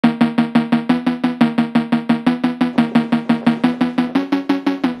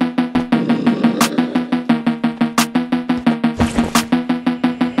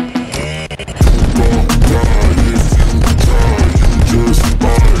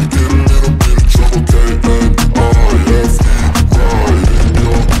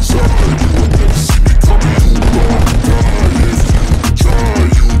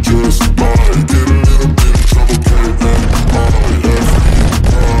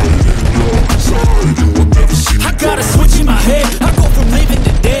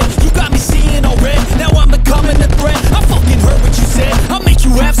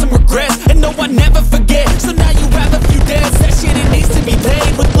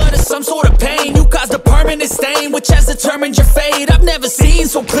sort of pain. You caused a permanent stain, which has determined your fate. I've never seen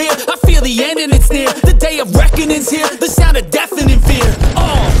so clear, I feel the end and it's near. The day of reckoning's here, the sound of deafening fear.